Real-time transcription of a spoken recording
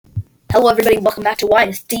Hello everybody, welcome back to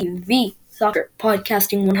YSTV Soccer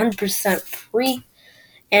Podcasting 100% free.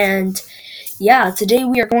 And today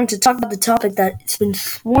we are going to talk about the topic that's been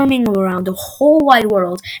swarming around the whole wide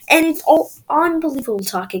world, and it's all unbelievable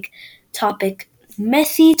topic.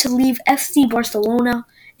 Messi to leave FC Barcelona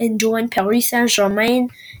and join Paris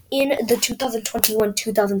Saint-Germain in the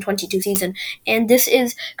 2021-2022 season. And this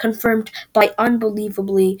is confirmed by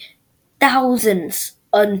unbelievably thousands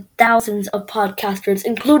and thousands of podcasters,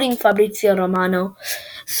 including Fabrizio Romano.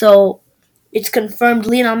 So it's confirmed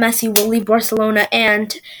Lionel Messi will leave Barcelona,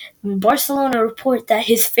 and Barcelona report that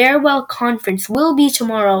his farewell conference will be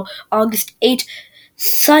tomorrow, August 8th,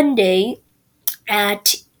 Sunday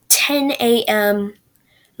at 10 a.m.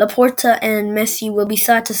 Laporta and Messi will be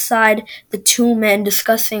side to side, the two men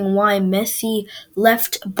discussing why Messi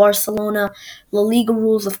left Barcelona, La Liga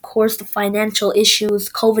rules, of course, the financial issues,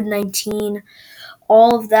 COVID-19,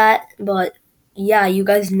 all of that. But you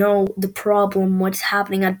guys know the problem, what's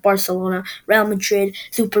happening at Barcelona, Real Madrid,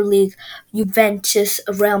 Super League, Juventus,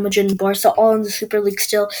 Real Madrid, and Barca, all in the Super League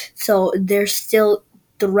still. So they're still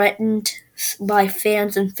threatened by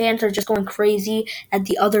fans, and fans are just going crazy at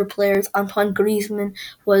the other players. Antoine Griezmann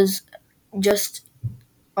was just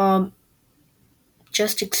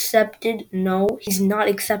accepted. No, he's not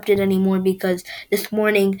accepted anymore because this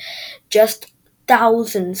morning just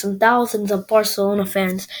thousands and thousands of Barcelona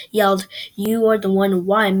fans yelled, "You are the one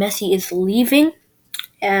why Messi is leaving."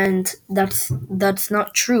 And that's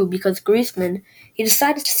not true, because Griezmann, he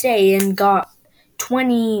decided to stay and got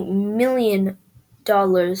 $20 million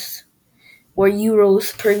or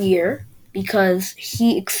euros per year because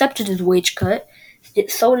he accepted his wage cut.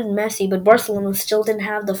 So did Messi, but Barcelona still didn't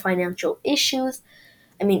have the financial issues.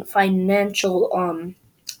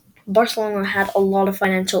 Barcelona had a lot of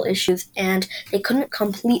financial issues, and they couldn't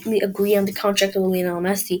completely agree on the contract of Lionel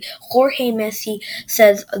Messi. Jorge Messi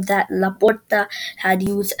says that Laporta had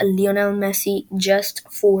used Lionel Messi just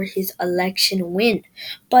for his election win.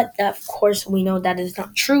 But of course we know that is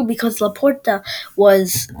not true, because Laporta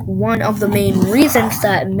was one of the main reasons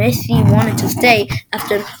that Messi wanted to stay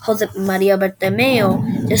after Jose Maria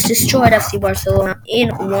Bartomeu just destroyed FC Barcelona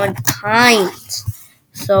in one pint.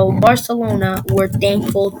 So Barcelona were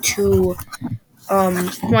thankful to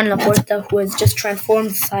Juan Laporta, who has just transformed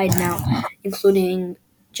the side now, including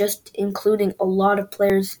a lot of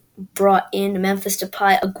players brought in: Memphis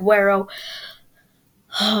Depay, Aguero.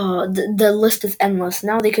 The list is endless.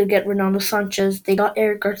 Now they could get Ronaldo Sanchez, they got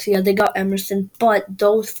Eric Garcia, they got Emerson, but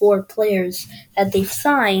those four players that they've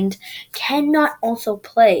signed cannot also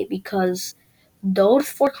play because those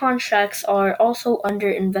four contracts are also under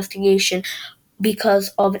investigation because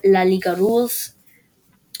of La Liga rules.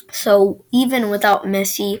 So even without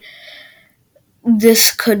Messi,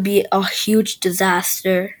 this could be a huge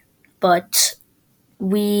disaster. But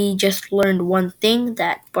we just learned one thing,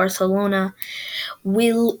 that Barcelona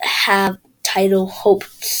will have title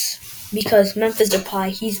hopes, because Memphis Depay,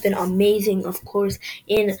 he's been amazing, of course,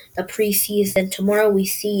 in the preseason. Tomorrow we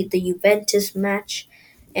see the Juventus match,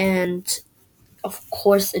 and of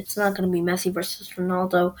course it's not going to be Messi versus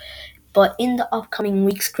Ronaldo. But in the upcoming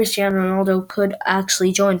weeks, Cristiano Ronaldo could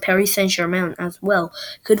actually join Paris Saint-Germain as well.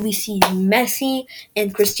 Could we see Messi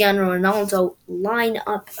and Cristiano Ronaldo line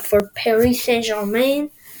up for Paris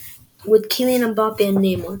Saint-Germain with Kylian Mbappe and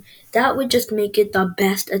Neymar? That would just make it the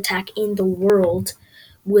best attack in the world,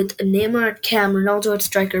 with Neymar at cam, Ronaldo at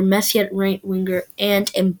striker, Messi at right winger,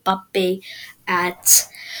 and Mbappe at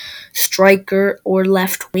striker or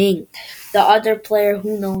left wing. The other player,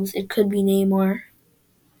 who knows? It could be Neymar.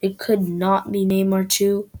 It could not be Neymar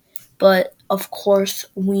too, but of course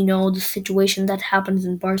we know the situation that happens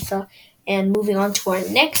in Barca. And moving on to our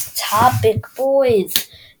next topic, boys,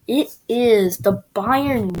 it is the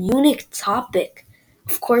Bayern Munich topic.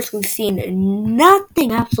 Of course, we've seen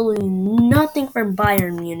nothing, absolutely nothing from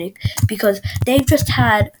Bayern Munich, because they've just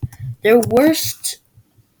had their worst.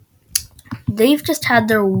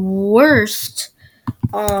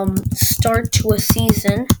 Start to a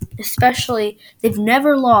season. Especially, they've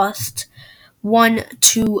never lost 1,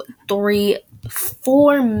 2, 3,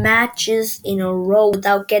 4 matches in a row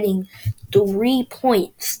without getting 3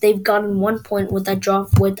 points. They've gotten 1 point with a draw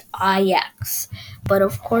with Ajax. But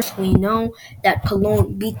of course we know that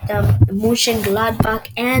Cologne beat them, Mönchengladbach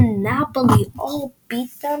and Napoli all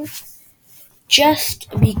beat them, just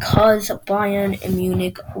because Bayern and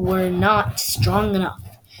Munich were not strong enough.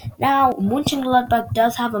 Now, Mönchengladbach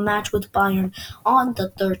does have a match with Bayern on the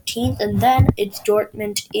 13th, and then it's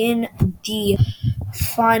Dortmund in the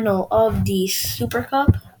final of the Super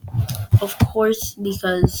Cup. Of course,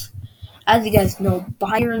 because As you guys know,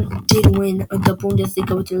 Bayern did win the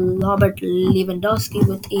Bundesliga with Robert Lewandowski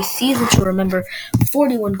with a season to remember,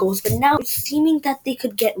 41 goals. But now it's seeming that they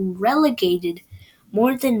could get relegated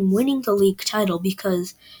more than winning the league title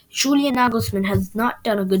because Julian Nagelsmann has not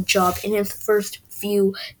done a good job in his first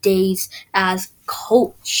few days as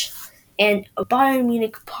coach. And Bayern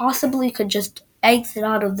Munich possibly could just exit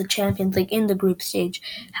out of the Champions League in the group stage.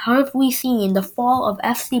 How have we seen the fall of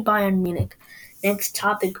FC Bayern Munich? Next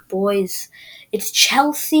topic, boys. It's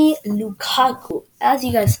Chelsea Lukaku. As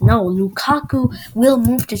you guys know, Lukaku will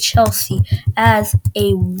move to Chelsea as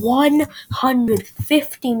a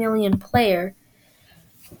 150 million player.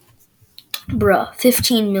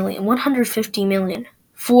 15 million, 150 million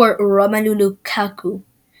for Romelu Lukaku.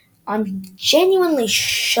 I'm genuinely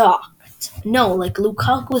shocked. No, like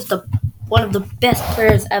Lukaku is the one of the best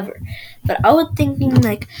players ever. But I was thinking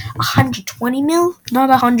like 120 mil, not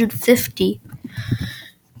 150.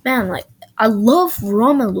 Man, like I love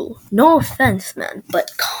Romelu. No offense, man, but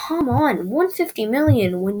come on, 150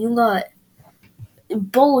 million when you got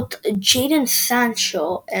both Jadon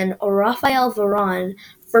Sancho and Rafael Varane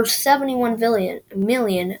for 71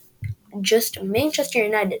 million. Just Manchester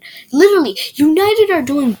United. Literally, United are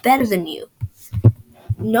doing better than you.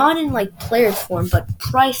 Not in like player form, but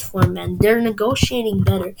price form, man. They're negotiating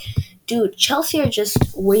better. Dude, Chelsea are just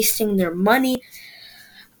wasting their money.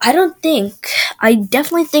 I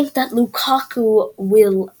definitely think that Lukaku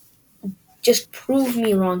will just prove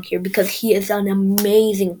me wrong here because he is an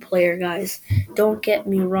amazing player, guys. Don't get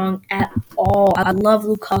me wrong at all. I love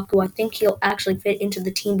Lukaku. I think he'll actually fit into the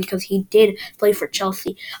team because he did play for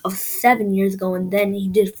Chelsea of 7 years ago and then he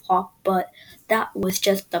did flop, but that was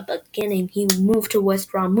just the beginning. He moved to West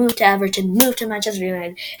Brom, moved to Everton, moved to Manchester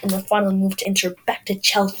United, and then finally moved to Inter, back to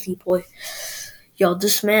Chelsea, boy. Yo,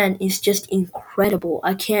 this man is just incredible.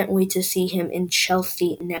 I can't wait to see him in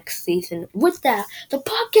Chelsea next season. With that, the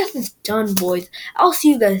podcast is done, boys. I'll see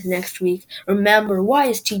you guys next week. Remember,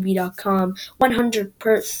 ystb.com,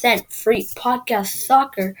 100% free podcast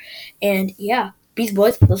soccer. And yeah, peace,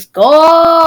 boys. Let's go!